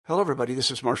Hello, everybody. This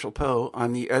is Marshall Poe.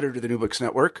 I'm the editor of the New Books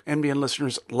Network. NBN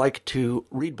listeners like to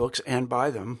read books and buy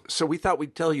them. So we thought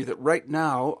we'd tell you that right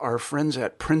now, our friends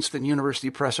at Princeton University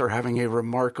Press are having a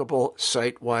remarkable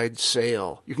site-wide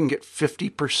sale. You can get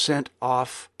 50%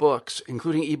 off books,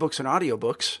 including ebooks and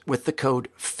audiobooks, with the code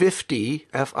 50,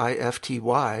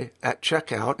 F-I-F-T-Y, at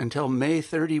checkout until May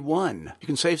 31. You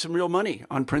can save some real money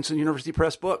on Princeton University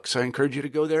Press books. I encourage you to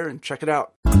go there and check it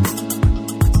out.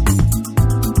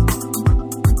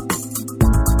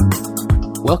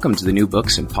 Welcome to the New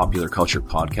Books in Popular Culture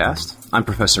podcast. I'm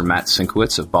Professor Matt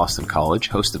Sienkiewicz of Boston College,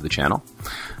 host of the channel.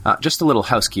 Just a little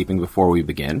housekeeping before we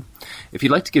begin. If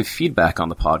you'd like to give feedback on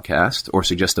the podcast or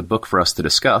suggest a book for us to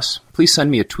discuss, please send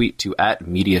me a tweet to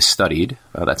 @MediaStudied.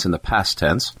 That's in the past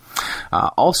tense.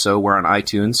 Also, we're on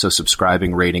iTunes, so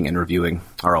subscribing, rating, and reviewing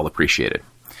are all appreciated.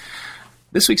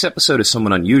 This week's episode is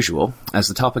somewhat unusual, as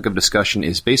the topic of discussion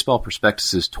is Baseball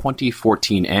Prospectus'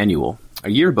 2014 Annual, a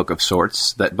yearbook of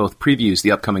sorts that both previews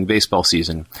the upcoming baseball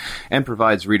season and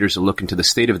provides readers a look into the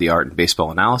state-of-the-art in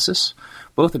baseball analysis,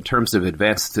 both in terms of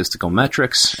advanced statistical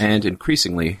metrics and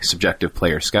increasingly subjective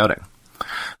player scouting.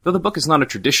 Though the book is not a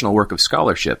traditional work of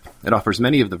scholarship, it offers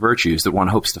many of the virtues that one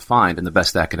hopes to find in the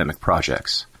best academic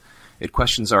projects. It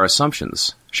questions our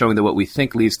assumptions, showing that what we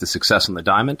think leads to success on the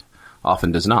diamond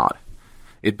often does not.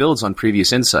 It builds on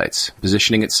previous insights,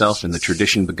 positioning itself in the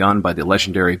tradition begun by the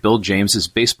legendary Bill James's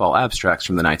baseball abstracts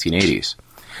from the 1980s.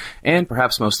 And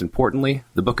perhaps most importantly,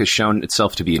 the book has shown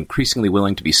itself to be increasingly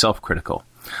willing to be self-critical,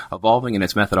 evolving in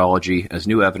its methodology as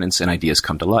new evidence and ideas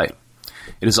come to light.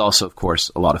 It is also, of course,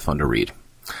 a lot of fun to read.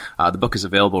 The book is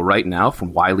available right now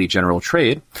from Wiley General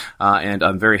Trade, and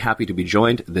I'm very happy to be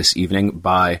joined this evening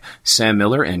by Sam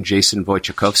Miller and Jason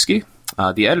Wojciechowski,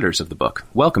 the editors of the book.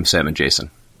 Welcome, Sam and Jason.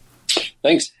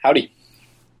 Thanks. Howdy.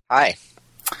 Hi.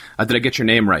 Did I get your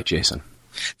name right, Jason?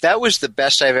 That was the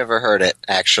best I've ever heard it,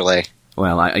 actually.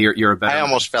 Well, you're a better. I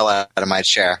almost fell out of my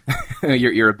chair.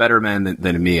 you're a better man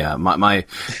than me. My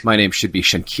name should be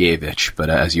Sienkiewicz, but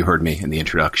as you heard me in the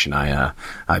introduction, I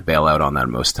bail out on that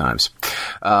most times.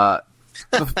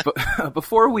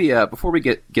 Before we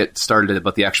get started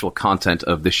about the actual content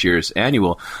of this year's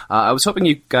annual, I was hoping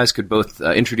you guys could both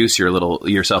introduce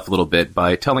yourself a little bit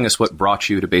by telling us what brought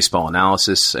you to baseball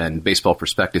analysis and Baseball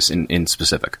Prospectus in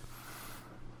specific.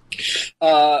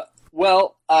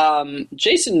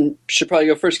 Jason should probably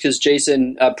go first because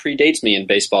Jason predates me in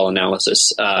baseball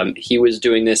analysis. He was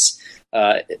doing this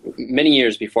many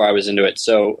years before I was into it.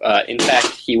 So, in fact,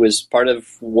 he was part of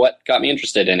what got me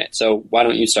interested in it. So why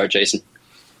don't you start, Jason?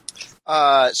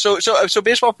 So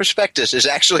Baseball Prospectus is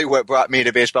actually what brought me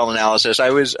to baseball analysis.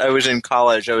 I was in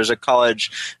college. I was a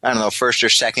college, first or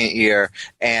second year,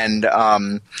 and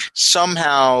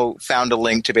somehow found a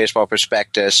link to Baseball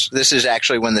Prospectus. This is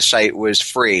actually when the site was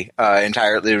free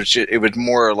entirely. It was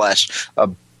more or less a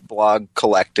blog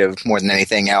collective more than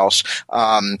anything else.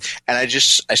 And I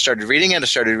started reading it. I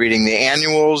started reading the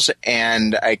annuals,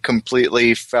 and I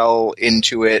completely fell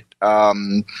into it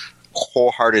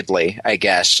wholeheartedly, I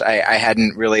guess. I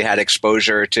hadn't really had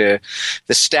exposure to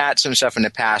the stats and stuff in the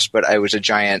past, but I am a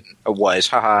giant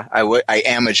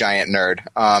nerd,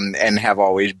 and have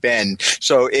always been.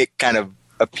 So it kind of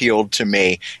appealed to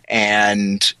me,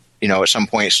 and at some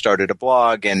point started a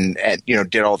blog and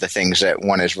did all the things that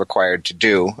one is required to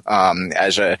do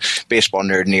as a baseball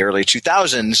nerd in the early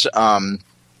 2000s.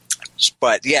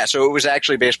 But yeah, so it was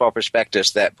actually Baseball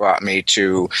Prospectus that brought me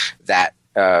to that.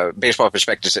 Baseball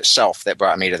Prospectus itself that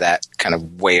brought me to that kind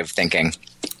of way of thinking.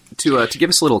 To give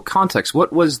us a little context,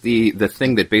 what was the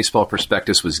thing that Baseball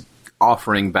Prospectus was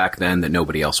offering back then that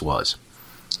nobody else was?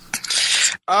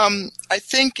 I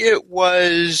think it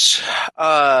was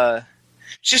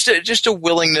just a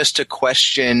willingness to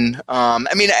question.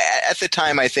 At the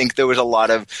time, I think there was a lot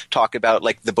of talk about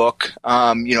like the book,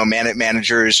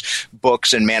 managers'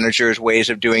 books and managers' ways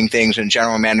of doing things and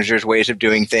general managers' ways of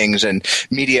doing things and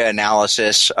media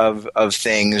analysis of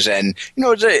things. And,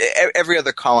 every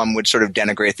other column would sort of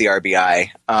denigrate the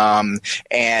RBI.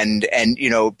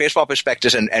 Baseball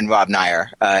Prospectus and Rob Neyer,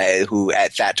 who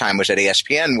at that time was at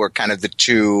ESPN, were kind of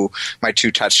my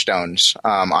two touchstones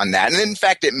on that. And in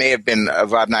fact, it may have been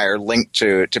Rob Neyer linked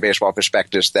to Baseball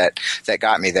Prospectus that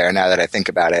got me there now that I think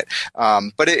about it.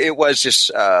 But it was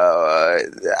just,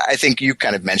 I think you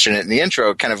kind of mentioned it in the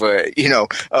intro, kind of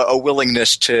a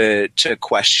willingness to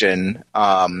question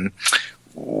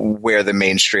where the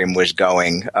mainstream was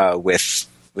going with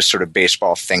sort of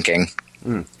baseball thinking.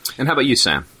 Mm. And how about you,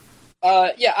 Sam?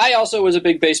 Yeah, I also was a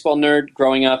big baseball nerd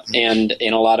growing up, and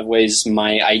in a lot of ways,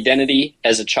 my identity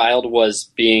as a child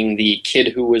was being the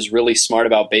kid who was really smart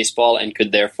about baseball and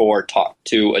could therefore talk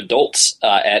to adults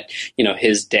at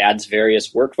his dad's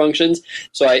various work functions.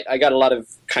 So I got a lot of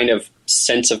kind of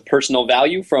sense of personal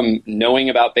value from knowing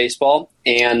about baseball,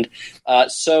 and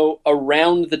so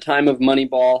around the time of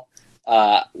Moneyball,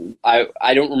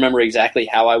 I don't remember exactly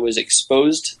how I was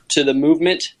exposed to the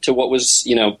movement, to what was,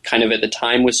 kind of at the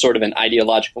time was sort of an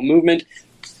ideological movement.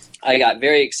 I got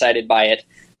very excited by it,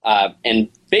 and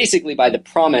basically by the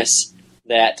promise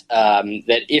that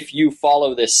that if you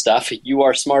follow this stuff, you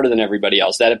are smarter than everybody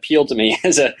else. That appealed to me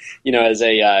as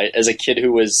a kid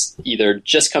who was either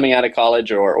just coming out of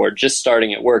college or just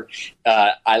starting at work.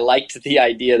 I liked the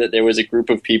idea that there was a group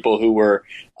of people who were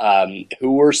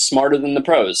smarter than the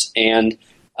pros, and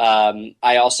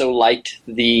I also liked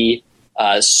the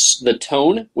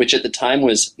tone, which at the time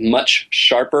was much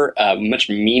sharper, much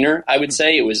meaner, I would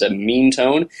say. It was a mean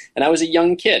tone, and I was a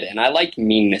young kid, and I liked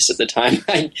meanness at the time.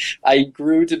 I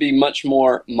grew to be much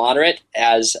more moderate,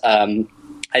 as I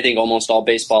think almost all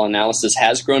baseball analysis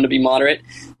has grown to be moderate.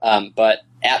 But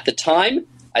at the time,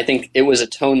 I think it was a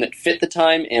tone that fit the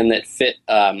time and that fit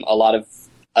a lot of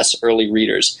us early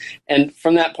readers. And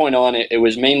from that point on, it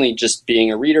was mainly just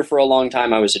being a reader for a long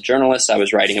time. I was a journalist. I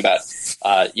was writing about,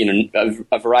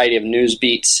 a variety of news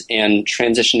beats, and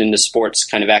transitioned into sports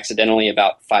kind of accidentally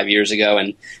about 5 years ago,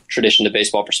 and Tradition to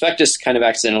Baseball Prospectus kind of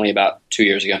accidentally about 2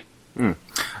 years ago.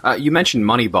 You mentioned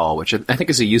Moneyball, which I think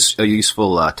is a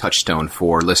useful touchstone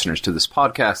for listeners to this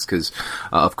podcast, because,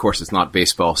 of course, it's not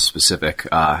baseball specific,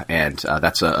 and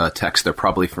that's a text they're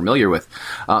probably familiar with.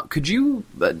 Could you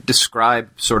describe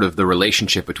sort of the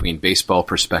relationship between Baseball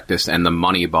Prospectus and the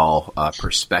Moneyball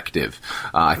perspective?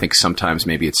 I think sometimes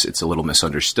maybe it's a little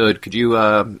misunderstood. Could you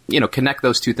connect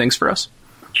those two things for us?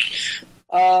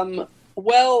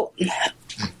 Well,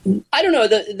 I don't know.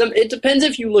 It depends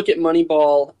if you look at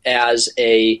Moneyball as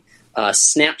a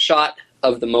snapshot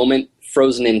of the moment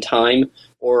frozen in time,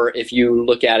 or if you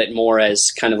look at it more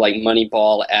as kind of like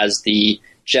Moneyball as the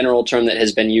general term that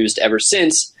has been used ever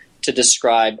since to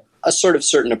describe a sort of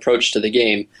certain approach to the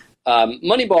game.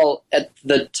 Moneyball at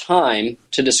the time,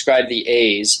 to describe the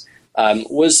A's,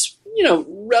 was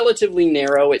relatively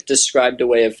narrow. It described a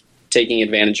way of taking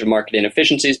advantage of market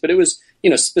inefficiencies, but it was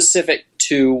specific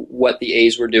to what the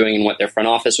A's were doing and what their front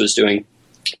office was doing.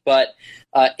 But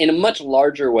in a much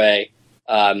larger way,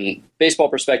 Baseball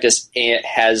Prospectus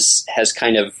has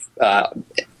kind of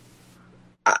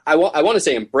I want to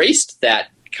say embraced that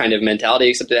kind of mentality,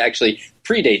 except it actually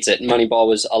predates it. Moneyball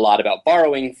was a lot about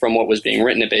borrowing from what was being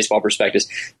written at Baseball Prospectus,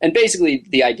 and basically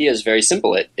the idea is very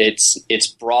simple. It's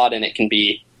broad, and it can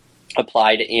be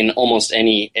applied in almost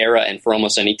any era and for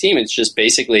almost any team. It's just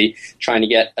basically trying to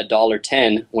get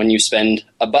 $1.10 when you spend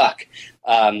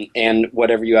 $1, and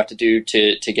whatever you have to do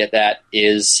to get that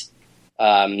is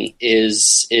going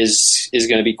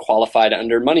to be qualified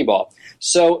under Moneyball.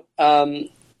 So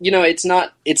it's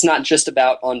not just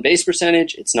about on base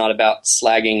percentage. It's not about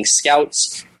slagging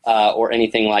scouts or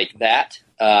anything like that,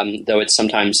 though it's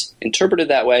sometimes interpreted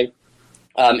that way.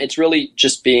 It's really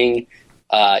just being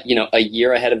a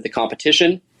year ahead of the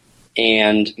competition,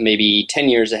 and maybe 10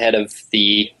 years ahead of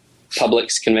the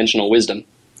public's conventional wisdom.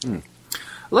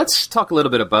 Let's talk a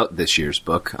little bit about this year's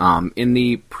book. In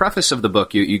the preface of the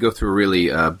book, you go through a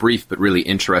really brief but really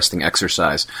interesting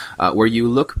exercise where you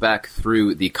look back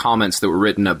through the comments that were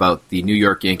written about the New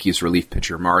York Yankees relief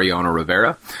pitcher Mariano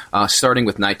Rivera, starting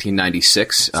with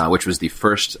 1996, which was the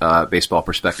first Baseball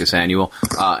Prospectus annual,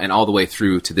 and all the way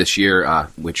through to this year,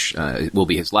 which will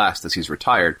be his last as he's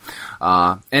retired.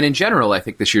 And in general, I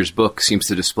think this year's book seems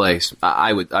to display,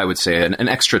 I would say, an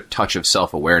extra touch of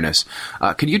self-awareness.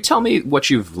 Could you tell me what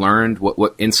you've learned,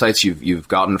 what insights you've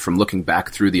gotten from looking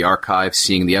back through the archive,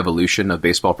 seeing the evolution of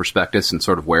Baseball Prospectus and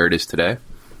sort of where it is today?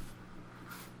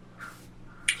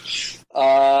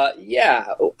 Yeah,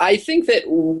 I think that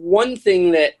one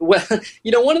thing that,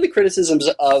 one of the criticisms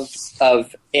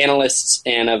of analysts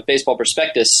and of Baseball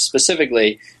Prospectus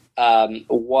specifically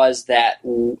was that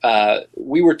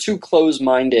we were too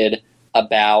close-minded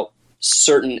about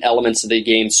certain elements of the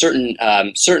game,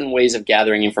 certain ways of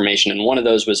gathering information, and one of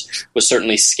those was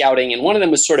certainly scouting, and one of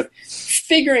them was sort of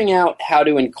figuring out how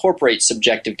to incorporate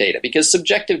subjective data, because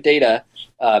subjective data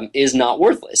is not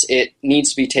worthless. It needs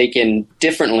to be taken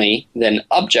differently than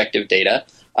objective data,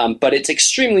 but it's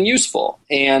extremely useful.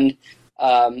 And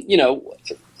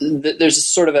there's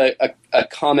sort of a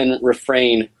common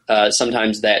refrain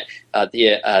sometimes that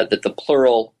the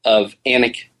plural of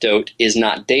anecdote is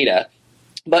not data.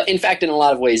 But in fact, in a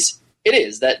lot of ways, it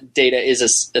is. That data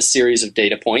is a series of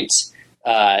data points,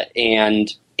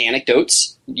 and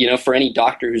anecdotes. For any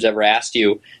doctor who's ever asked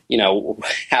you,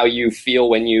 how you feel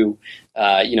when you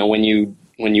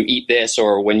eat this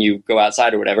or when you go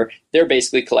outside or whatever, they're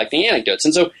basically collecting anecdotes.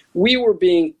 And so we were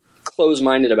being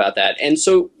closed-minded about that. And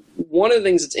so one of the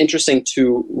things that's interesting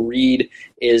to read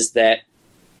is that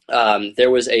there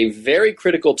was a very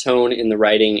critical tone in the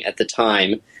writing at the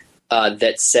time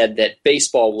that said that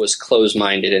baseball was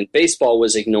closed-minded and baseball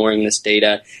was ignoring this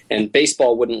data and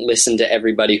baseball wouldn't listen to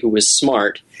everybody who was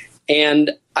smart.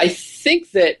 And I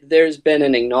think that there's been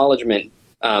an acknowledgement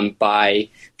by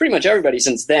pretty much everybody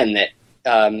since then that,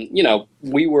 I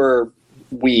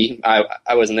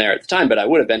wasn't there at the time, but I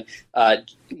would have been,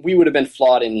 we would have been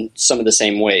flawed in some of the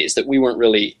same ways, that we weren't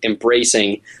really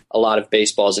embracing a lot of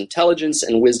baseball's intelligence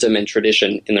and wisdom and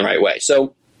tradition in the right way.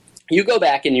 So you go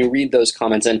back and you read those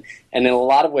comments, and in a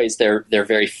lot of ways they're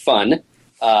very fun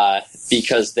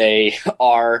because they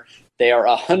are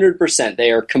 100%.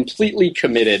 They are completely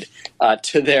committed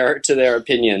to their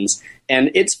opinions,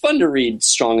 and it's fun to read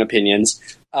strong opinions.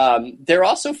 They're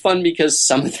also fun because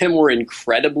some of them were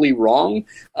incredibly wrong,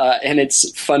 and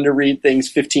it's fun to read things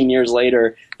 15 years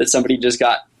later that somebody just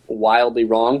got wildly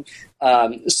wrong.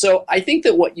 So I think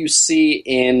that what you see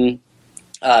in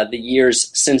the years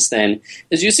since then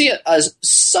is you see a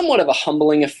somewhat of a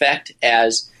humbling effect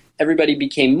as everybody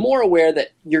became more aware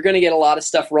that you're going to get a lot of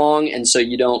stuff wrong, and so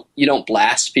you don't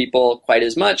blast people quite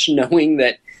as much, knowing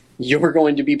that you're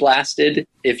going to be blasted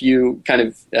if you kind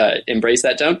of embrace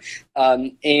that tone.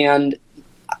 And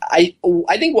I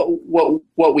think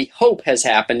what we hope has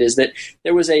happened is that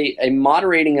there was a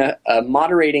moderating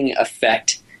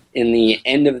effect in the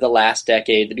end of the last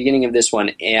decade, the beginning of this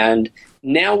one, and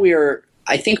now we're,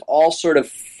 I think, all sort of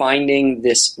finding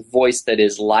this voice that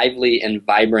is lively and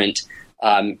vibrant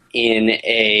in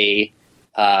a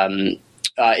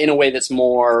way that's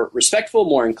more respectful,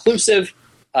 more inclusive,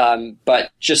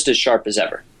 but just as sharp as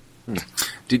ever.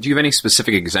 Did you have any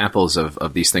specific examples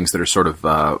of these things that are sort of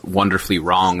wonderfully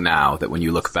wrong now that when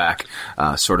you look back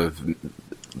sort of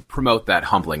promote that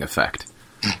humbling effect?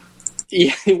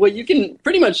 Yeah, well, you can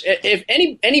pretty much, if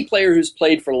any player who's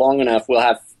played for long enough will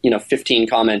have 15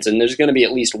 comments, and there's going to be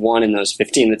at least one in those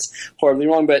 15 that's horribly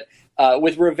wrong. But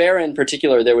with Rivera in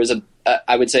particular, there was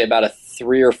I would say about a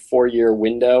 3 or 4 year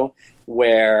window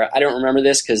where, I don't remember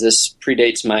this because this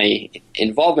predates my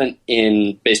involvement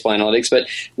in baseball analytics, but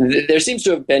there seems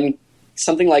to have been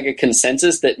something like a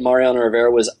consensus that Mariano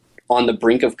Rivera was on the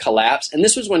brink of collapse. And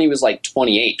this was when he was like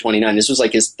 28, 29. This was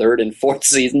like his third and fourth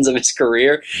seasons of his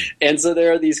career. And so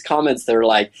there are these comments that are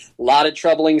like, a lot of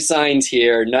troubling signs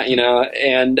here, and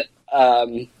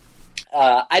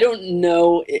I don't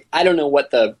know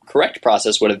what the correct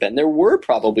process would have been. There were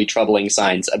probably troubling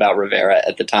signs about Rivera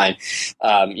at the time.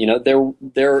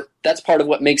 That's part of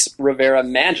what makes Rivera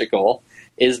magical,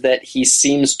 is that he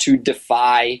seems to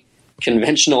defy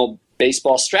conventional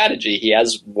baseball strategy. He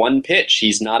has one pitch.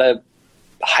 He's not a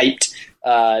hyped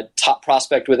top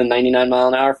prospect with a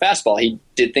 99-mile-an-hour fastball. He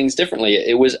did things differently.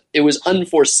 It was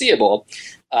unforeseeable,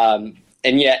 and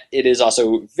yet it is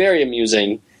also very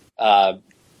amusing to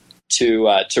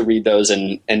read those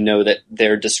and know that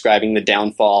they're describing the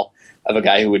downfall of a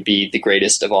guy who would be the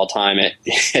greatest of all time at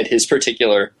his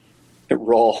particular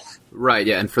role. Right,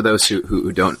 yeah, and for those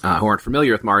who aren't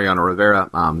familiar with Mariano Rivera,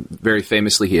 very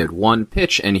famously he had one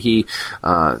pitch, and he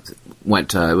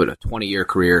went with a 20-year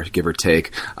career, give or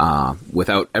take,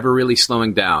 without ever really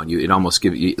slowing down. It almost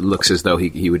it looks as though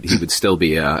he would still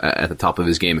be at the top of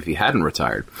his game if he hadn't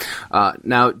retired.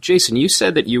 Now, Jason, you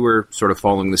said that you were sort of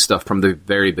following this stuff from the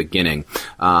very beginning,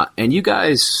 and you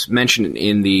guys mentioned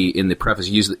in the preface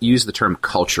use the term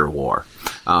culture war.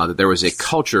 That there was a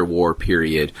culture war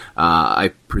period.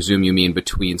 I presume you mean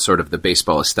between sort of the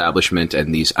baseball establishment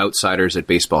and these outsiders at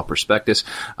Baseball Prospectus.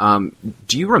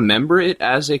 Do you remember it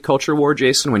as a culture war,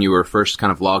 Jason, when you were first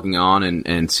kind of logging on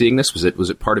and seeing this? Was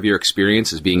it part of your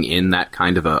experience as being in that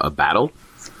kind of a battle?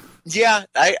 Yeah,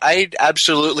 I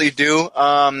absolutely do.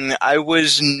 I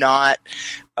was not,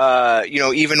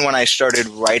 even when I started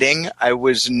writing, I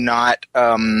was not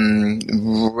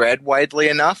read widely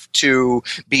enough to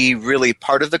be really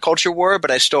part of the culture war,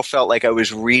 but I still felt like I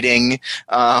was reading,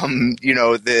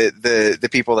 the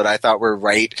people that I thought were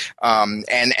right. And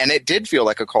it did feel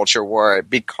like a culture war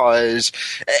because,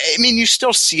 I mean, you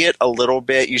still see it a little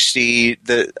bit. You see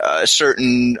the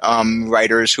certain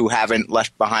writers who haven't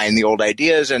left behind the old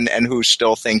ideas and who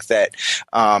still think that,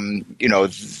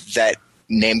 that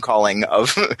name calling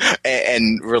of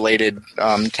and related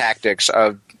tactics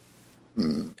of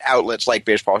outlets like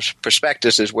Baseball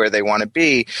Prospectus is where they want to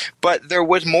be. But there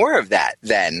was more of that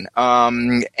then.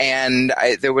 And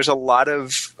there was a lot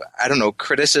of,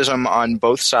 criticism on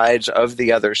both sides of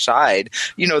the other side.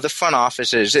 The front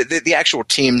offices, the actual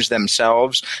teams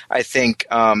themselves, I think,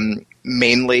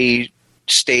 mainly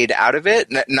stayed out of it,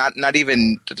 not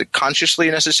even consciously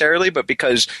necessarily, but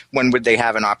because when would they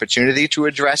have an opportunity to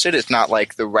address it? It's not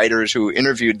like the writers who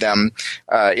interviewed them,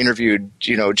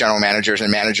 general managers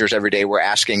and managers every day were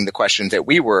asking the questions that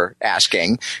we were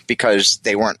asking because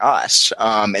they weren't us.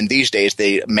 And these days,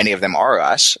 many of them are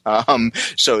us.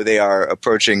 So they are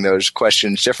approaching those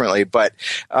questions differently. But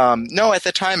no, at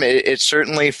the time, it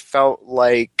certainly felt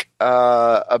like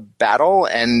a battle,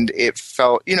 and it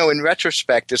felt, in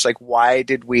retrospect, it's like, why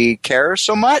did we care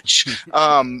so much?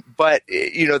 But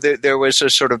there was a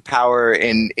sort of power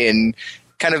in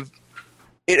kind of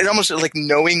it almost like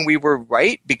knowing we were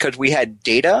right because we had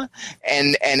data,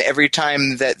 and every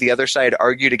time that the other side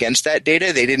argued against that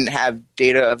data, they didn't have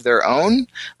data of their own,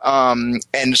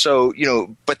 and so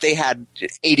but they had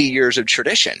 80 years of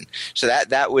tradition. So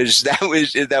that was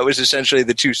essentially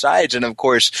the two sides, and of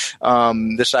course,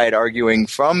 the side arguing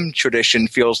from tradition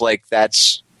feels like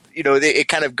that's. It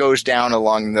kind of goes down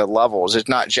along the levels. It's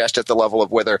not just at the level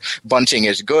of whether bunting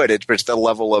is good. It's the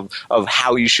level of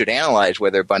how you should analyze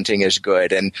whether bunting is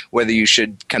good and whether you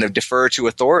should kind of defer to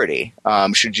authority.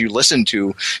 Should you listen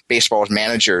to baseball's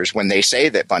managers when they say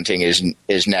that bunting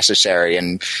is necessary?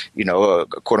 And,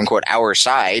 quote unquote, our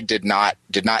side did not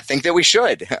think that we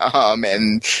should.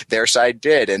 And their side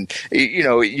did. And,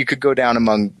 you could go down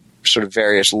among sort of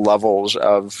various levels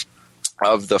of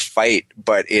the fight,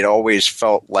 but it always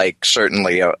felt like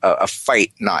certainly a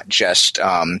fight, not just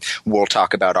we'll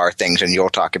talk about our things and you'll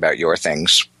talk about your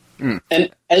things.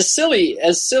 And as silly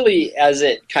as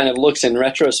it kind of looks in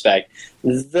retrospect,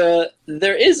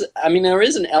 there is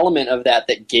an element of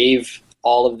that gave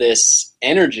all of this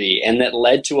energy and that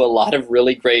led to a lot of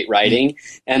really great writing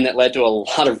and that led to a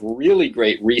lot of really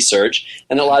great research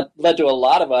and led to a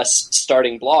lot of us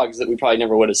starting blogs that we probably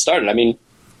never would have started. I mean,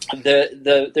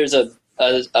 there's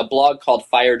a blog called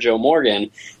Fire Joe Morgan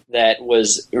that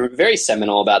was very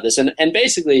seminal about this. And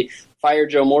basically, Fire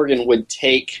Joe Morgan would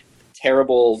take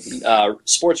terrible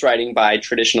sports writing by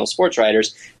traditional sports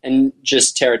writers and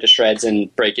just tear it to shreds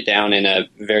and break it down in a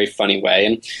very funny way.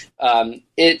 And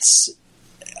it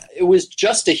was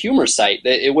just a humor site.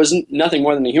 It wasn't nothing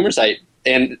more than a humor site.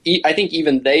 And I think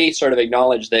even they sort of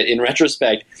acknowledged that in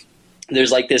retrospect,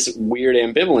 there's like this weird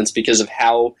ambivalence because of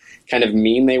how kind of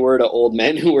mean they were to old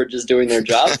men who were just doing their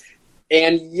job.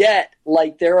 And yet,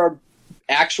 like, there are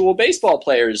actual baseball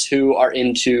players who are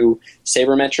into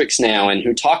sabermetrics now and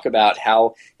who talk about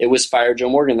how it was Fire Joe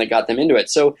Morgan that got them into it.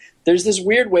 So there's this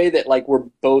weird way that, like, we're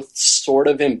both sort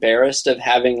of embarrassed of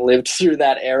having lived through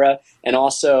that era and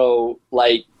also,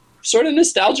 like, sort of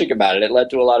nostalgic about it. It led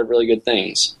to a lot of really good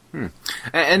things.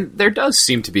 And there does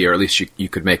seem to be, or at least you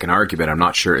could make an argument, I'm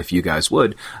not sure if you guys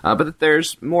would, but that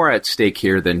there's more at stake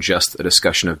here than just a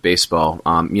discussion of baseball.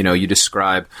 You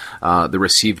describe the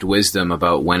received wisdom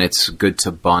about when it's good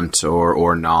to bunt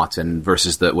or not, and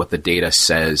versus what the data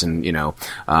says. And,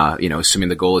 assuming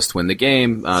the goal is to win the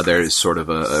game, there's sort of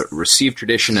a received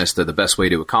tradition as to the best way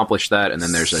to accomplish that, and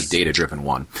then there's a data-driven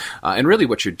one. And really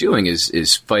what you're doing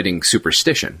is fighting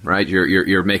superstition, right?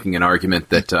 You're making an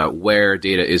argument that where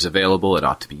data is available, it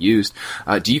ought to be used.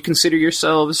 Do you consider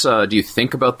yourselves, do you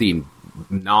think about the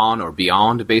non or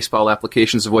beyond baseball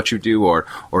applications of what you do, or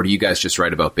do you guys just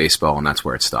write about baseball and that's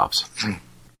where it stops?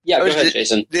 Yeah, go ahead,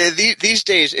 Jason. These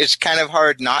days, it's kind of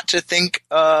hard not to think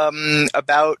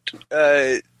about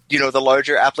the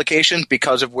larger applications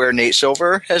because of where Nate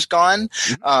Silver has gone.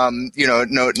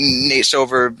 Nate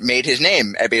Silver made his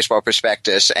name at Baseball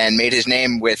Prospectus and made his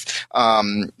name with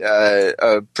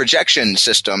a projection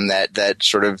system that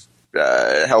sort of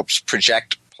helps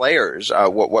project players,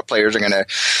 what players are going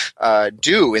to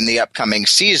do in the upcoming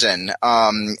season,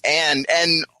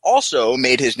 and also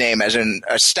made his name as an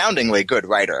astoundingly good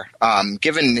writer.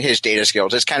 Given his data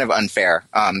skills, it's kind of unfair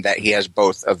that he has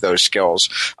both of those skills.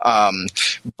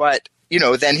 But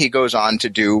then he goes on to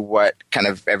do what kind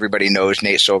of everybody knows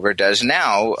Nate Silver does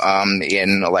now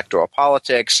in electoral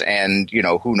politics, and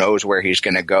who knows where he's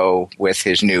going to go with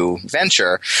his new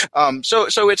venture.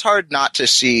 So it's hard not to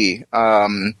see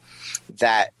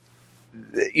that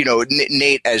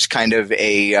Nate as kind of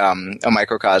a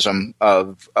microcosm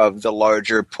of the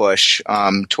larger push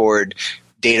toward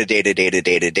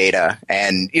data.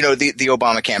 And, the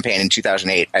Obama campaign in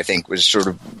 2008, I think, was sort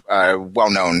of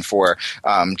well known for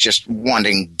just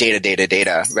wanting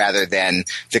data rather than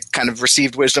the kind of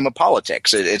received wisdom of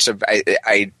politics.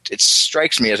 It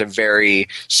strikes me as a very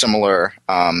similar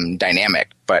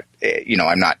dynamic, but,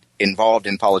 I'm not involved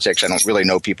in politics. I don't really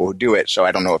know people who do it, so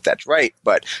I don't know if that's right.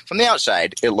 But from the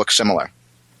outside, it looks similar.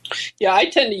 Yeah, I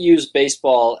tend to use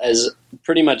baseball as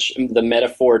pretty much the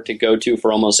metaphor to go to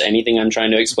for almost anything I'm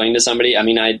trying to explain to somebody. I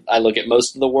mean, I look at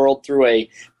most of the world through a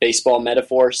baseball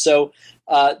metaphor. So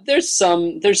there's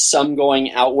some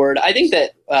going outward. I think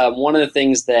that one of the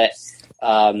things that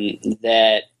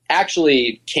that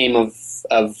actually came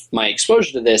of my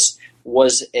exposure to this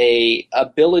was a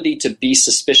ability to be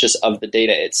suspicious of the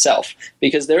data itself,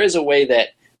 because there is a way that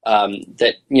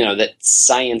that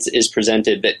science is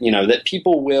presented, that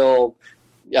people will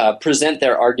present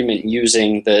their argument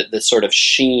using the sort of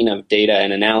sheen of data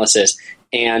and analysis.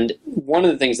 And one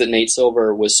of the things that Nate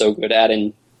Silver was so good at,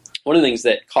 and one of the things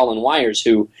that Colin Wires,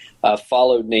 who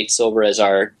followed Nate Silver as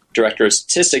our director of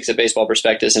statistics at Baseball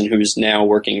Prospectus and who's now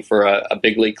working for a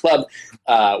big league club,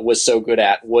 was so good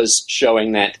at, was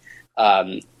showing that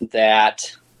a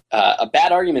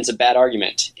bad argument's a bad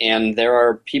argument, and there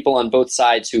are people on both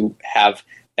sides who have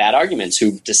bad arguments,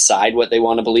 who decide what they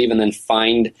want to believe and then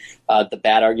find the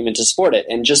bad argument to support it.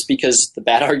 And just because the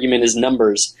bad argument is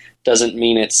numbers doesn't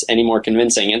mean it's any more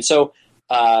convincing. And so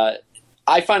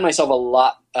I find myself a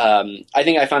lot. I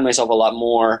think I find myself a lot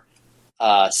more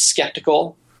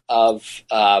skeptical of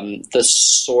the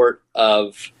sort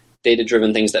of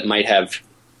data-driven things that might have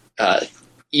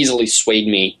easily swayed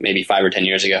me maybe 5 or 10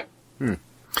 years ago.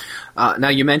 Now,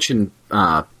 you mentioned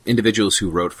individuals who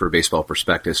wrote for Baseball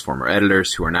Prospectus, former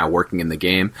editors who are now working in the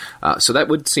game. So that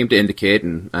would seem to indicate,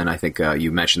 and I think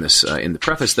you mentioned this in the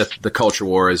preface, that the culture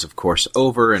war is, of course,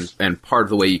 over. And part of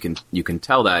the way you can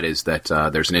tell that is that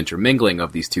there's an intermingling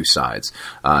of these two sides.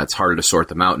 It's harder to sort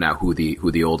them out now who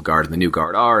the old guard and the new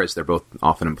guard are, as they're both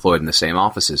often employed in the same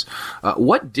offices.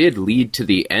 What did lead to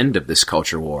the end of this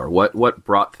culture war? What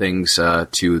brought things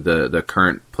to the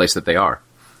current place that they are?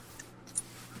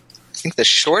 I think the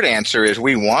short answer is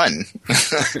we won.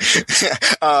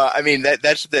 I mean,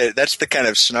 that's the kind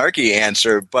of snarky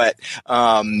answer. But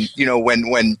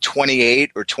when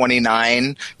 28 or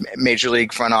 29 major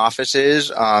league front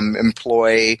offices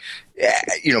employ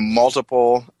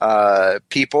multiple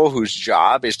people whose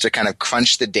job is to kind of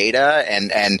crunch the data,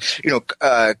 and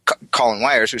Colin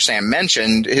Wires, who Sam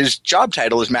mentioned, his job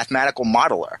title is mathematical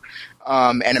modeler.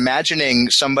 And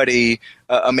imagining somebody,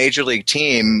 a major league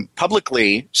team,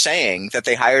 publicly saying that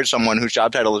they hired someone whose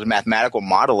job title is a mathematical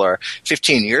modeler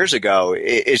 15 years ago,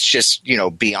 it's just,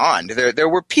 beyond. There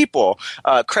were people.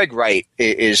 Craig Wright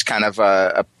is kind of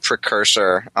a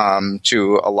precursor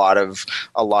to a lot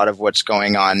of what's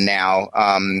going on now.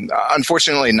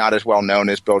 Unfortunately, not as well known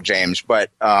as Bill James,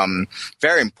 but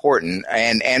very important,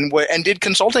 and did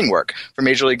consulting work for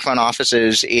major league front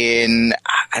offices in,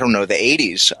 I don't know, the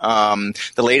 80s.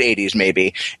 The late 80s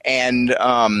maybe. And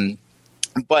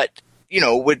but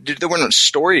there were no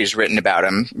stories written about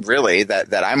him really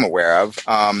that I'm aware of.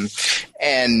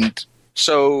 And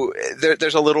so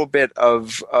there's a little bit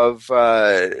of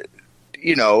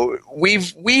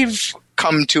we've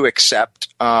come to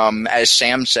accept, as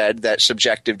Sam said, that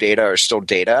subjective data are still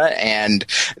data, and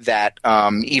that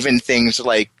even things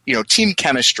like team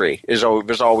chemistry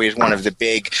was always one of the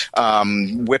big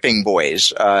whipping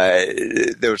boys.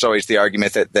 There was always the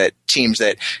argument that teams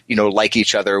that like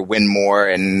each other win more,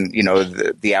 and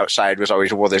the outside was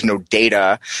always, well, there's no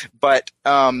data. But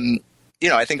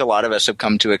I think a lot of us have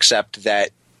come to accept that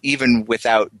even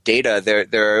without data,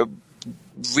 there are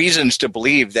reasons to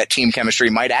believe that team chemistry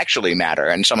might actually matter,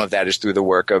 and some of that is through the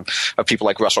work of people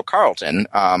like Russell Carlton,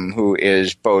 who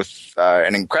is both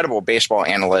an incredible baseball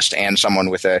analyst and someone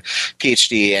with a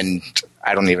PhD in,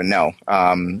 I don't even know,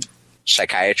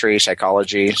 psychiatry,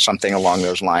 psychology, something along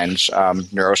those lines,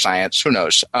 neuroscience, who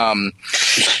knows,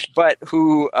 but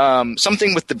who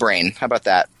something with the brain. How about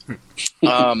that?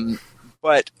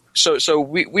 But so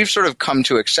we've sort of come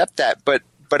to accept that, but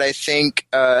I think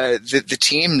the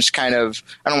teams kind of,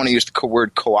 I don't want to use the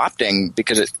word co-opting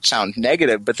because it sounds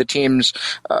negative, but the teams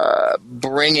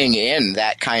bringing in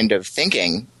that kind of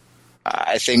thinking,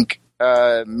 I think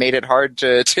made it hard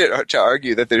to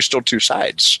argue that there's still two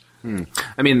sides.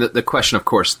 I mean, the question, of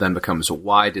course, then becomes,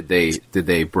 why did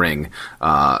they bring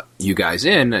you guys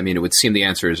in? I mean, it would seem the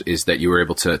answer is that you were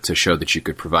able to show that you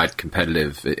could provide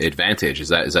competitive advantage. Is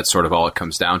that sort of all it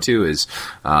comes down to? Is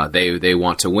they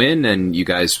want to win, and you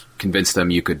guys convinced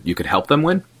them you could help them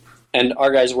win? And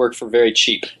our guys work for very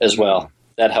cheap as well.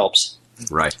 That helps.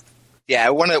 Right. Yeah,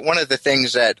 one of the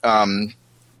things that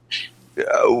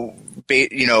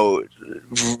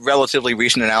relatively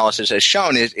recent analysis has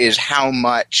shown is how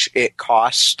much it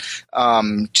costs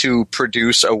to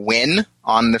produce a win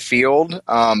on the field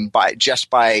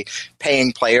by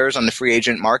paying players on the free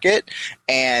agent market.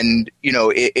 And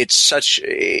it's such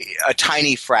a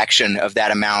tiny fraction of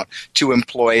that amount to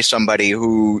employ somebody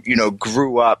who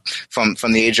grew up from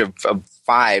the age of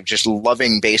 5 just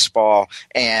loving baseball.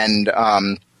 And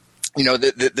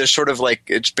there's sort of like,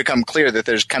 it's become clear that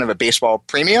there's kind of a baseball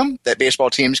premium that baseball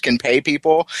teams can pay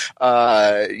people,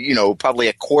 probably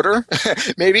a quarter,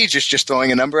 maybe just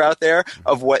throwing a number out there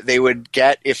of what they would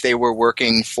get if they were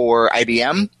working for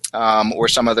IBM. Or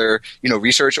some other,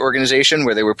 research organization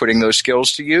where they were putting those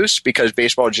skills to use, because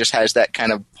baseball just has that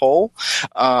kind of pull.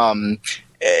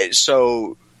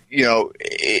 So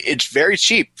it's very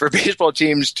cheap for baseball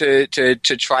teams to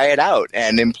try it out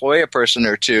and employ a person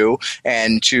or two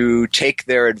and to take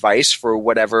their advice for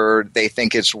whatever they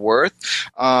think it's worth.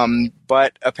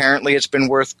 But apparently it's been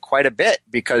worth quite a bit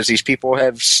because these people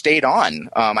have stayed on.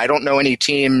 I don't know any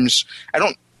teams.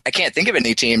 I can't think of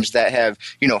any teams that have,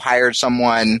 hired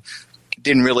someone,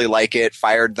 didn't really like it,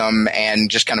 fired them, and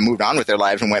just kind of moved on with their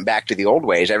lives and went back to the old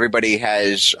ways. Everybody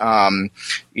has,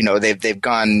 they've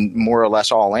gone more or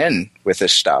less all in with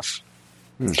this stuff.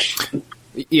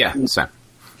 Yeah, so.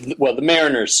 Well, the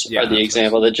Mariners are the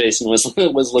example that Jason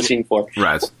was looking for.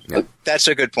 Right. Yeah. That's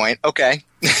a good point. Okay.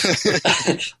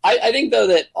 I think, though,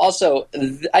 that also,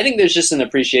 I think there's just an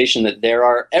appreciation that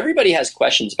everybody has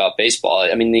questions about baseball.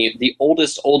 I mean, the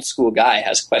oldest old school guy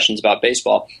has questions about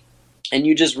baseball. And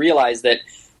you just realize that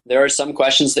there are some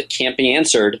questions that can't be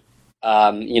answered,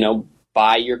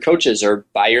 by your coaches or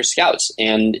by your scouts.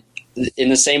 And in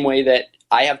the same way that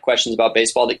I have questions about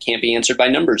baseball that can't be answered by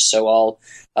numbers. So I'll,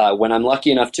 when I'm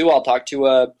lucky enough to, I'll talk to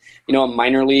a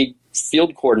minor league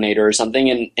field coordinator or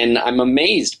something, and I'm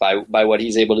amazed by what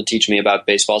he's able to teach me about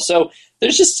baseball. So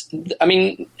there's just,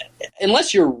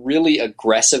 unless you're really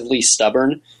aggressively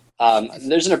stubborn,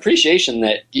 there's an appreciation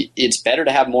that it's better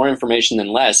to have more information than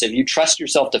less. If you trust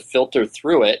yourself to filter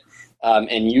through it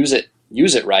and use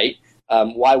it right,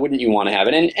 why wouldn't you want to have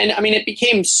it? And I mean, it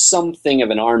became something of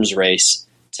an arms race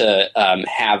to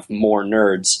have more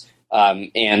nerds,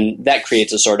 and that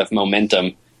creates a sort of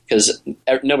momentum because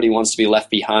nobody wants to be left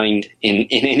behind in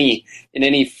any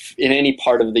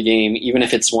part of the game, even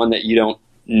if it's one that you don't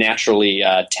naturally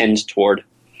tend toward.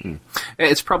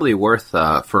 It's probably worth,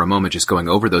 for a moment, just going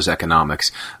over those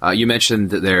economics. You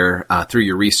mentioned that through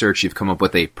your research, you've come up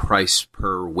with a price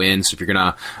per win. So if you're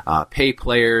going to pay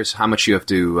players, how much you have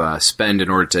to spend in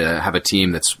order to have a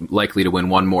team that's likely to win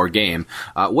one more game.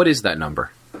 What is that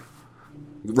number,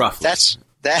 roughly?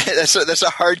 That's a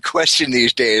hard question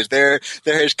these days. There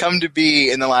has come to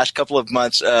be in the last couple of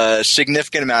months a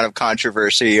significant amount of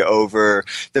controversy over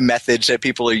the methods that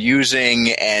people are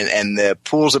using and the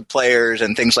pools of players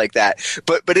and things like that.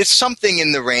 But it's something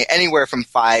in the range anywhere from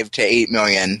 $5 to $8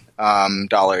 million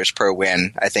dollars per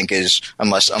win. I think is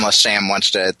unless Sam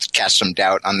wants to cast some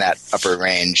doubt on that upper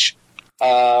range.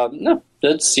 No.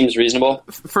 That seems reasonable.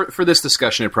 For this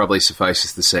discussion, it probably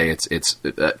suffices to say it's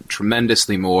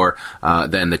tremendously more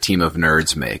than the team of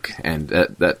nerds make, and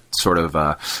that sort of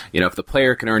if the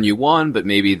player can earn you one, but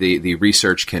maybe the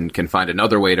research can find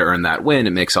another way to earn that win,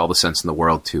 it makes all the sense in the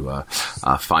world to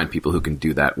find people who can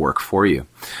do that work for you.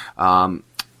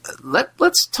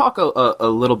 Let's talk a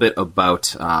little bit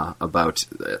about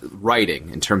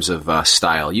writing in terms of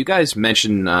style. You guys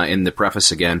mentioned in the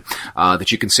preface again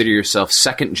that you consider yourself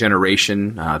second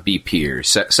generation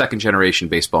BPers, second generation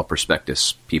baseball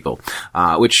prospectus people,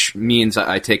 which means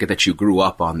I take it that you grew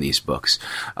up on these books.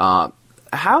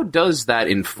 How does that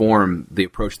inform the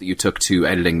approach that you took to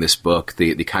editing this book,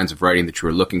 the kinds of writing that you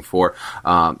were looking for?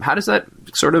 How does that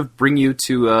sort of bring you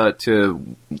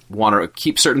to want to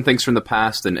keep certain things from the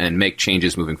past and make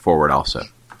changes moving forward also?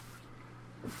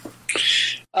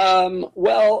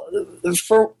 Well,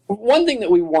 for one thing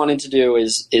that we wanted to do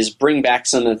is bring back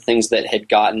some of the things that had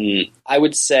gotten, I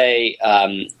would say,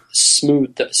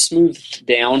 smoothed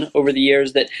down over the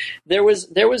years. That there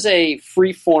was a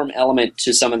free form element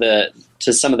to some of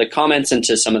the comments and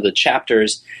to some of the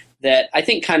chapters that I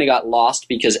think kind of got lost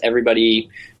because everybody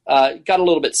got a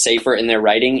little bit safer in their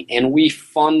writing, and we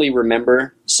fondly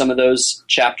remember some of those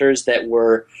chapters that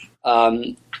were.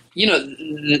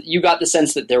 You got the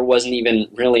sense that there wasn't even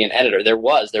really an editor. There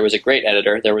was a great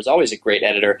editor. There was always a great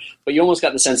editor, but you almost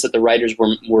got the sense that the writers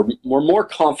were more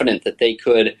confident that they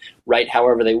could write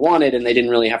however they wanted, and they didn't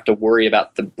really have to worry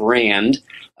about the brand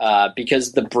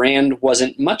because the brand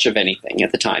wasn't much of anything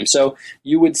at the time. So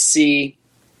you would see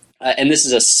and this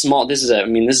is a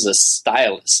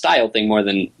style thing more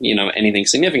than anything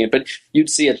significant. But you'd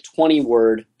see a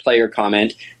 20-word player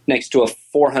comment next to a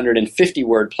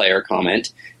 450-word player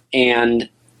comment, and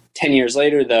 10 years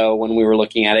later, though, when we were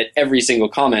looking at it, every single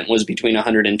comment was between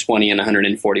 120 and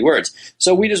 140 words.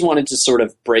 So we just wanted to sort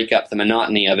of break up the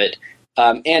monotony of it,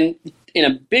 and in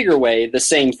a bigger way, the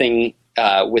same thing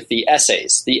with the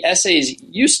essays. The essays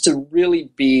used to really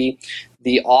be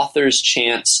the author's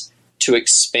chance to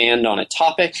expand on a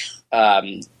topic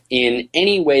in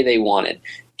any way they wanted.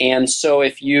 And so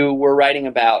if you were writing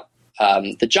about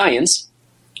the Giants,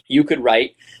 you could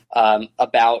write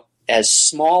about as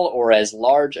small or as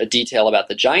large a detail about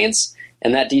the Giants,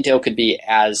 and that detail could be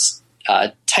as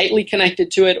tightly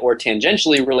connected to it or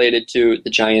tangentially related to the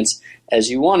Giants as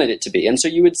you wanted it to be. And so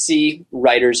you would see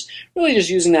writers really just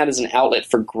using that as an outlet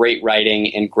for great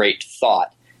writing and great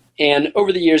thought. And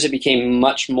over the years, it became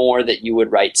much more that you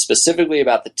would write specifically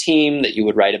about the team, that you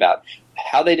would write about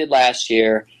how they did last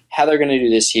year, how they're going to do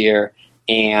this year,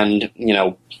 and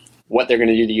what they're going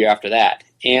to do the year after that.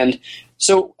 And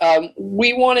so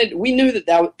we knew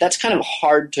that's kind of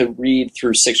hard to read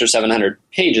through 600 or 700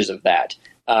 pages of that.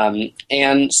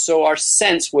 And so our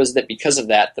sense was that because of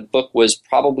that, the book was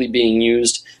probably being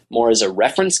used more as a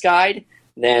reference guide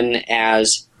than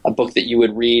as a book that you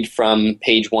would read from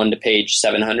page 1 to page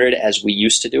 700 as we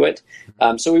used to do it.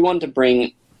 So we wanted to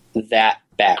bring that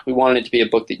back. We wanted it to be a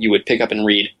book that you would pick up and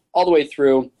read all the way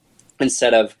through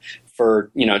instead of for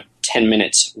 10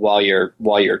 minutes while your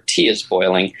tea is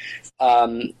boiling.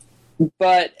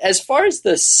 But as far as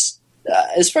the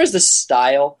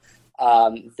style,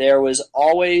 there was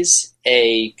always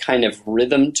a kind of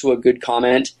rhythm to a good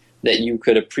comment that you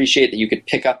could appreciate, that you could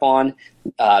pick up on.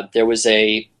 There was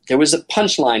a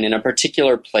punchline in a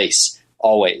particular place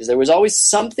always. There was always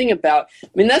something about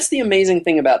 – that's the amazing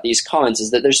thing about these comments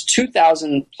is that there's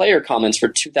 2,000 player comments for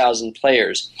 2,000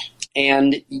 players,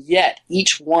 and yet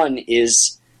each one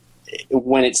is –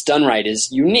 when it's done right, is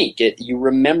unique. You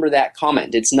remember that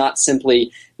comment. It's not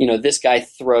simply, this guy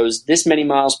throws this many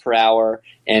miles per hour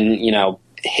and,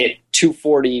 hit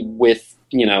 240 with,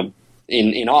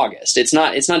 in August. It's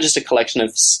not just a collection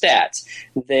of stats.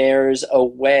 There's a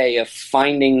way of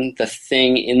finding the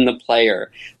thing in the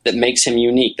player that makes him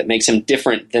unique, that makes him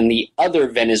different than the other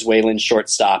Venezuelan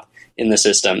shortstop in the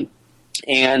system.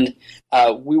 And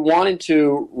we wanted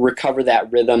to recover that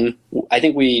rhythm. I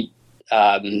think we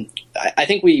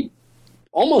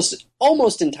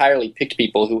almost entirely picked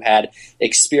people who had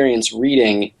experience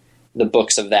reading the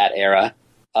books of that era,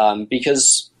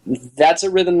 because that's a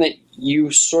rhythm that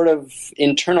you sort of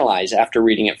internalize after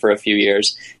reading it for a few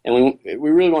years, and we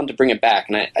really wanted to bring it back,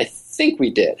 and I think we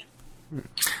did.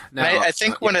 Now, I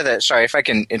think one of the sorry if I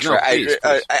can interrupt. No, please.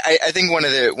 I think one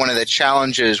of the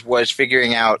challenges was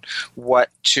figuring out what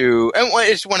to, and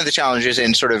it's one of the challenges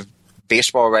in sort of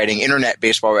baseball writing, internet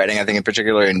baseball writing, I think in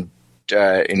particular in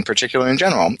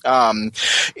general,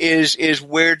 is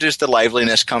where does the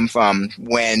liveliness come from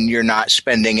when you're not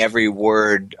spending every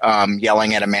word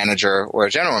yelling at a manager or a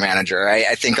general manager?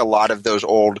 I think a lot of those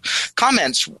old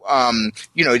comments,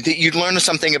 you'd learn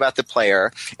something about the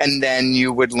player, and then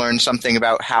you would learn something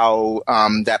about how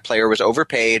that player was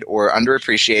overpaid or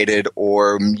underappreciated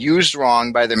or used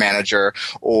wrong by the manager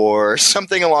or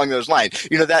something along those lines.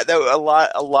 That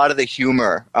a lot of the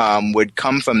humor would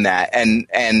come from that, and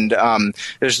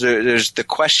there's the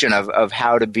question of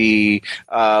how to be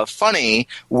funny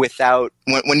without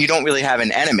when you don't really have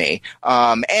an enemy,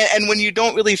 and when you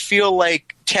don't really feel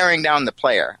like tearing down the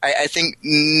player. I think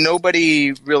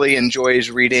nobody really enjoys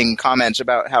reading comments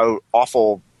about how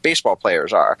awful baseball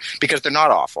players are, because they're not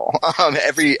awful.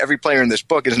 Every player in this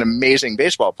book is an amazing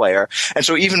baseball player, and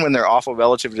so even when they're awful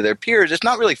relative to their peers, it's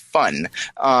not really fun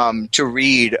to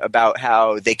read about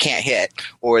how they can't hit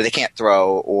or they can't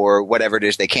throw or whatever it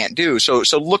is they can't do. So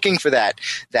looking for that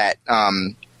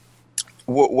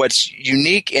what's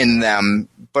unique in them,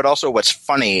 but also what's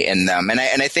funny in them, and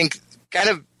I think kind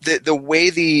of the way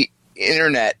the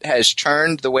internet has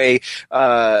turned, the way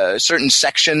certain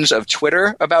sections of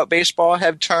Twitter about baseball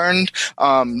have turned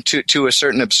to a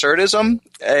certain absurdism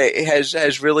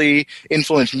has really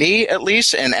influenced me, at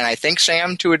least, and I think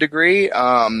Sam to a degree.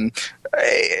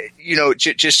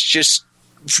 Just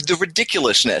the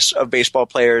ridiculousness of baseball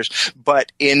players,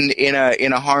 but in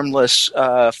a harmless,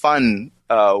 fun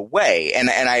way, and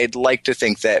I'd like to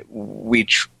think that we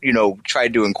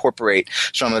tried to incorporate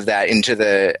some of that into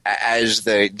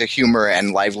the humor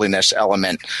and liveliness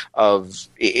element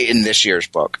in this year's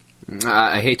book.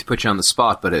 I hate to put you on the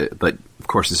spot, but of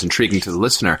course it's intriguing to the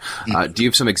listener. Do you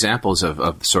have some examples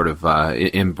of sort of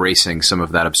embracing some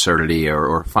of that absurdity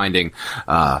or finding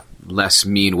less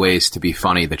mean ways to be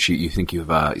funny that you think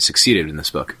you've succeeded in this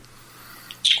book?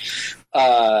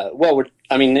 Well,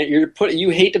 you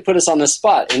hate to put us on the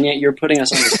spot, and yet you're putting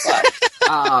us on the spot.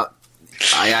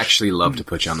 I actually love to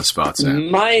put you on the spot,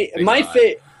 Sam.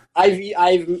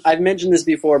 I've mentioned this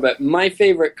before, but my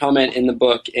favorite comment in the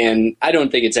book, and I don't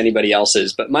think it's anybody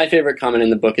else's, but my favorite comment in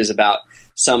the book is about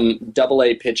some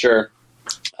AA pitcher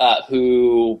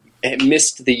who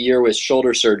missed the year with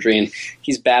shoulder surgery, and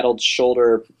he's battled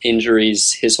shoulder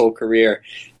injuries his whole career.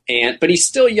 But he's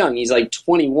still young. He's like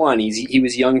 21. He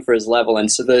was young for his level.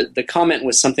 And so the comment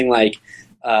was something like,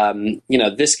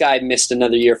 this guy missed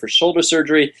another year for shoulder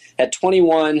surgery. At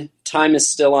 21, time is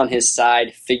still on his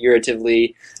side,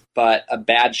 figuratively, but a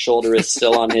bad shoulder is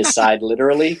still on his side,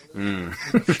 literally. And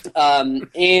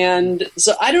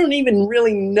so I don't even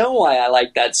really know why I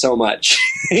like that so much,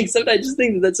 except I just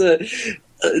think that's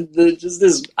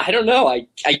I don't know. I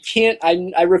can't.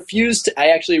 I refuse to. I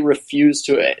actually refuse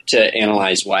to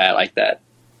analyze why I like that.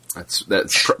 That's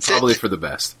probably for the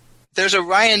best. There's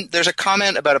a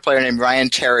comment about a player named Ryan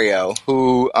Theriot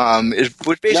who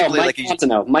was basically Mike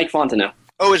Fontenot. Mike Fontenot.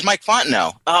 Oh, it's Mike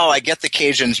Fontenot. Oh, I get the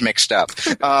Cajuns mixed up.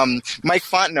 Mike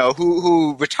Fontenot,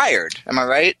 who retired. Am I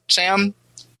right, Sam?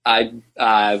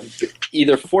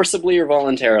 Either forcibly or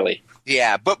voluntarily.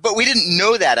 Yeah, but we didn't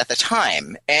know that at the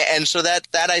time, and so that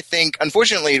I think,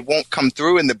 unfortunately, it won't come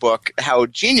through in the book how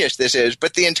genius this is.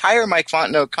 But the entire Mike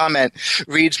Fontenot comment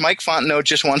reads: Mike Fontenot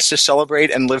just wants to celebrate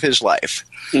and live his life,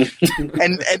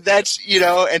 and that's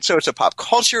and so it's a pop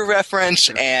culture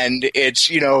reference, and it's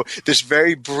this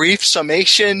very brief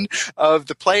summation of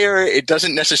the player. It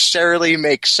doesn't necessarily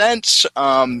make sense,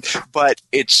 but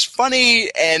it's funny,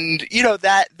 and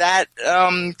that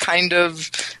kind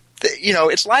of.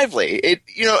 It's lively.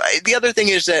 The other thing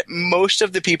is that most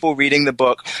of the people reading the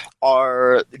book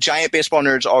are giant baseball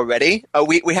nerds already.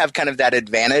 We have kind of that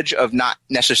advantage of not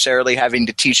necessarily having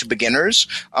to teach beginners.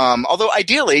 Although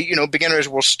ideally, beginners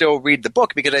will still read the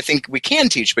book because I think we can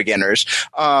teach beginners.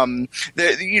 The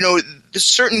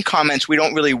certain comments we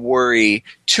don't really worry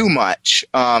too much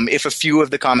if a few of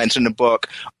the comments in the book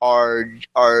are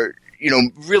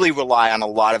really rely on a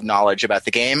lot of knowledge about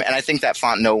the game. And I think that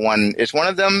Fontenot one is one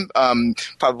of them.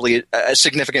 Probably a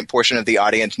significant portion of the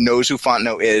audience knows who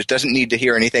Fontenot is, doesn't need to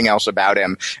hear anything else about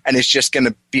him, and is just going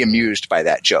to be amused by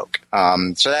that joke.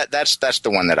 So that's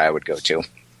the one that I would go to.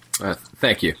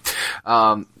 Thank you.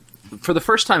 For the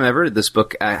first time ever, this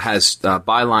book has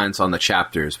bylines on the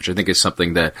chapters, which I think is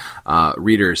something that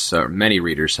many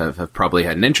readers have probably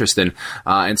had an interest in.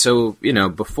 And so,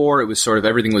 before it was sort of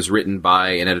everything was written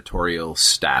by an editorial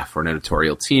staff or an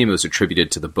editorial team. It was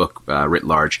attributed to the book writ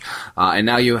large. And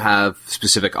now you have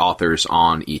specific authors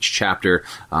on each chapter.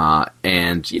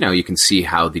 And, you can see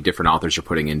how the different authors are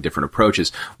putting in different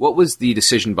approaches. What was the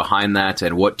decision behind that?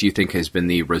 And what do you think has been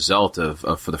the result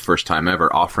of for the first time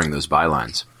ever, offering those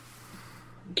bylines?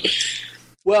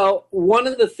 Well, one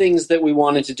of the things that we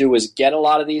wanted to do was get a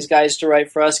lot of these guys to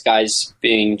write for us, guys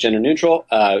being gender neutral,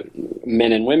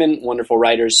 men and women, wonderful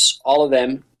writers, all of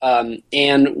them.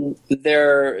 And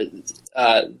they're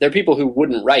people who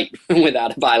wouldn't write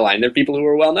without a byline. They're people who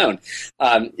are well known.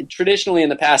 Traditionally in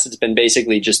the past, it's been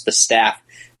basically just the staff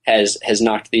has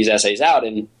knocked these essays out,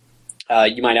 and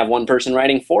you might have one person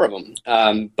writing 4 of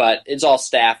them, but it's all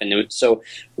staff. And so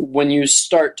when you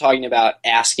start talking about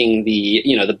asking the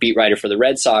beat writer for the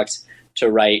Red Sox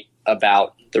to write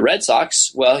about the Red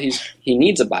Sox, well, he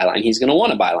needs a byline. He's going to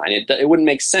want a byline. It wouldn't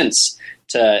make sense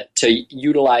to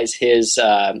utilize his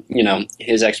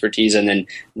his expertise and then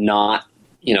not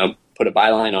put a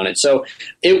byline on it. So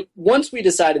once we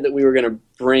decided that we were going to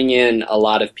bring in a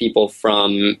lot of people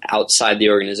from outside the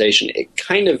organization, it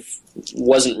kind of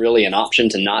wasn't really an option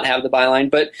to not have the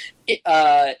byline, but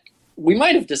we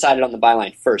might have decided on the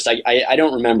byline first. I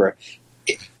don't remember.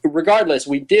 Regardless,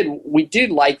 we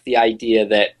did like the idea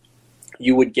that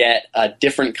you would get a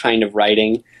different kind of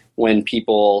writing when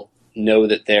people know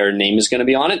that their name is going to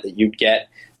be on it, that you'd get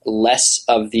less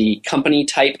of the company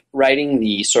type writing,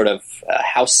 the sort of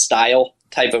house style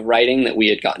type of writing that we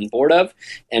had gotten bored of,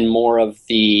 and more of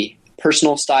the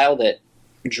personal style that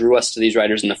drew us to these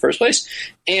writers in the first place.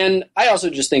 And I also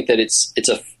just think that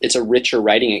it's a richer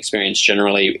writing experience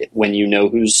generally when you know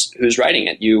who's writing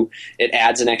it. It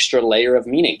adds an extra layer of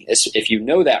meaning. If you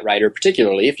know that writer,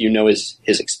 particularly if you know his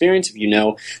experience, if you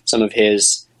know some of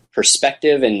his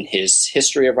perspective and his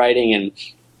history of writing and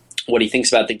what he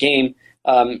thinks about the game,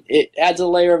 it adds a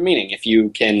layer of meaning if you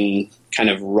can kind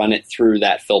of run it through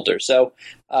that filter. So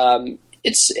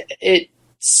it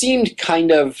seemed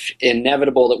kind of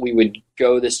inevitable that we would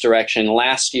go this direction.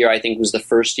 Last year, I think, was the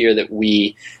first year that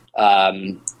we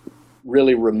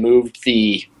really removed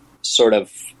the sort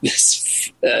of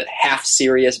half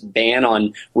serious ban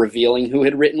on revealing who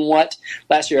had written what.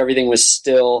 Last year, everything was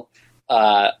still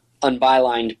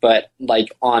unbylined, but like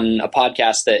on a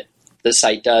podcast that the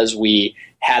site does, we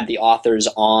had the authors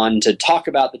on to talk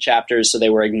about the chapters, so they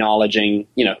were acknowledging,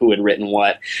 who had written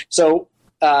what. So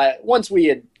once we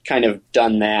had kind of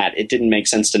done that, it didn't make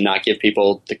sense to not give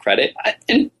people the credit.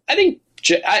 And I think,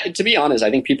 to be honest, I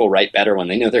think people write better when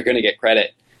they know they're going to get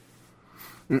credit.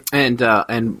 And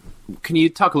can you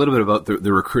talk a little bit about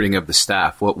the recruiting of the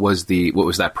staff? What was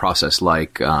that process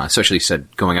like? Especially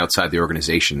said going outside the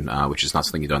organization, which is not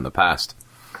something you've done in the past.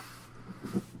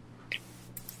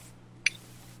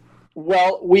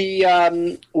 Well, we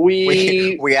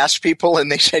asked people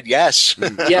and they said yes.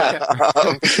 Yeah,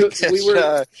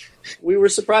 we were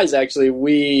surprised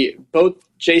actually. Both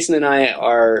Jason and I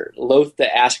are loath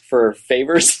to ask for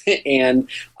favors, and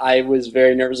I was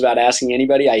very nervous about asking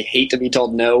anybody. I hate to be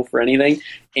told no for anything,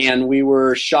 and we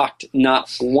were shocked.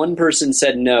 Not one person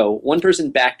said no. One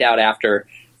person backed out after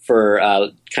for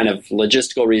kind of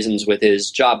logistical reasons with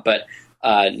his job, but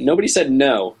nobody said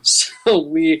no. So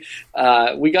we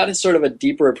got a sort of a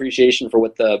deeper appreciation for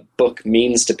what the book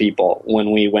means to people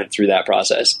when we went through that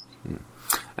process.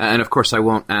 And of course, I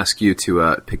won't ask you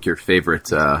to pick your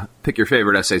favorite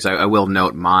essays. I will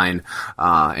note mine,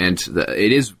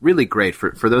 it is really great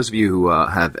for those of you who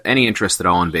have any interest at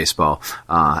all in baseball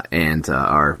and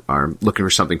are looking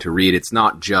for something to read. It's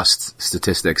not just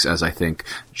statistics, as I think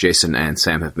Jason and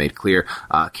Sam have made clear.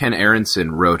 Ken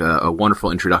Aronson wrote a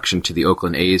wonderful introduction to the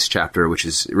Oakland A's chapter, which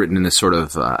is written in this sort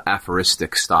of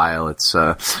aphoristic style. It's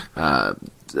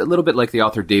a little bit like the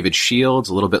author David Shields,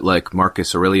 a little bit like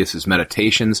Marcus Aurelius's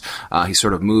Meditations. He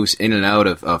sort of moves in and out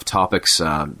of topics,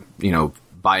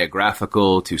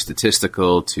 biographical to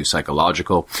statistical to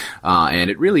psychological, and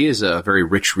it really is a very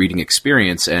rich reading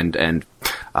experience. And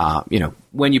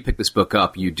when you pick this book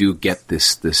up, you do get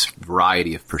this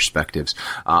variety of perspectives.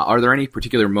 Are there any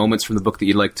particular moments from the book that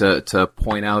you'd like to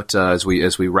point out as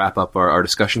we wrap up our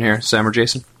discussion here, Sam or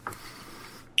Jason?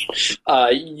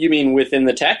 You mean within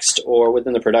the text or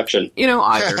within the production?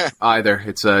 Either.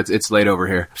 It's late over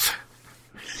here.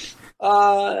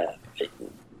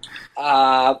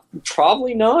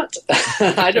 Probably not.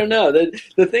 I don't know.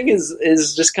 The thing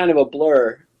is just kind of a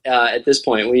blur at this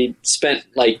point. We spent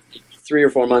like 3 or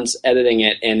 4 months editing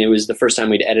it, and it was the first time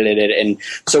we'd edited it, and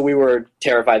so we were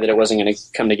terrified that it wasn't going to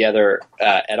come together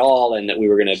at all, and that we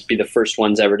were going to be the first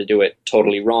ones ever to do it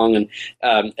totally wrong. And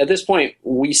at this point,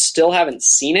 we still haven't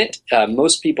seen it.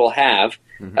 Most people have,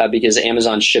 because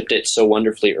Amazon shipped it so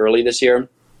wonderfully early this year.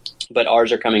 But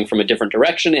ours are coming from a different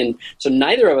direction, and so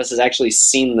neither of us has actually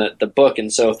seen the book,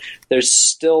 and so there's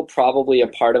still probably a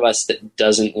part of us that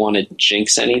doesn't want to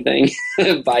jinx anything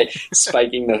by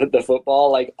spiking the football.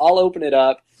 Like, I'll open it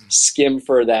up, skim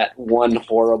for that one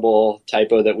horrible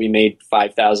typo that we made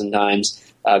 5,000 times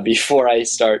before I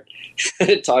start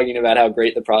talking about how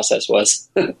great the process was.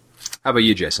 How about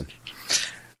you, Jason?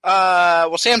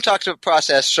 Well, Sam talked about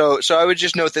process, so I would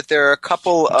just note that there are a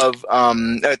couple of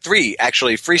 3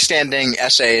 actually freestanding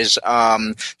essays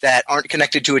that aren't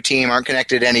connected to a team, aren't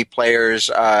connected to any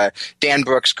players. Dan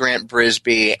Brooks, Grant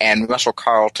Brisbee, and Russell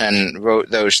Carlton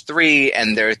wrote those 3,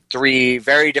 and they're 3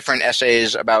 very different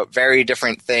essays about very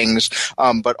different things,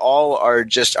 but all are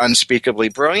just unspeakably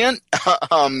brilliant.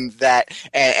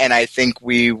 And I think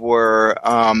we were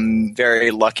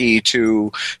very lucky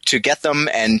to get them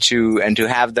and to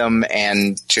have them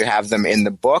and to have them in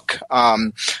the book.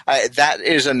 That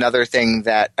is another thing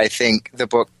that I think the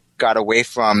book got away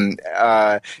from.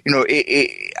 I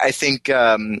think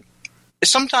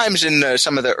sometimes in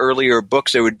some of the earlier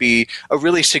books there would be a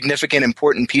really significant,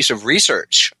 important piece of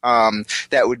research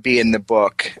that would be in the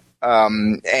book.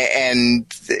 And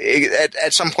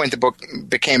at some point the book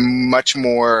became much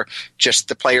more just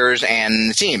the players and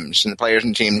the teams, and the players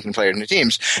and teams and players and the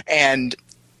teams. And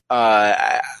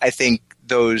I think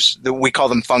we call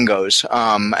them fungos.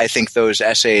 I think those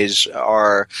essays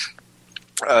are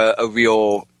a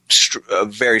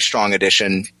very strong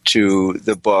addition to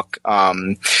the book,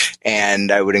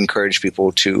 and I would encourage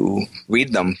people to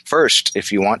read them first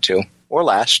if you want to, or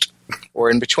last,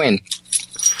 or in between.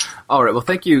 All right. Well,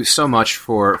 thank you so much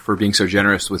for being so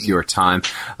generous with your time.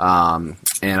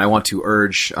 And I want to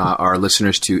urge our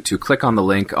listeners to click on the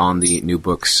link on the New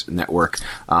Books Network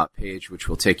page, which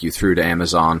will take you through to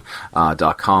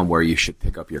Amazon.com, where you should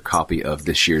pick up your copy of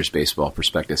this year's Baseball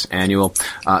Prospectus Annual.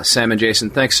 Sam and Jason,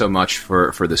 thanks so much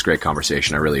for this great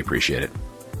conversation. I really appreciate it.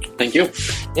 Thank you.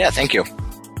 Yeah, thank you.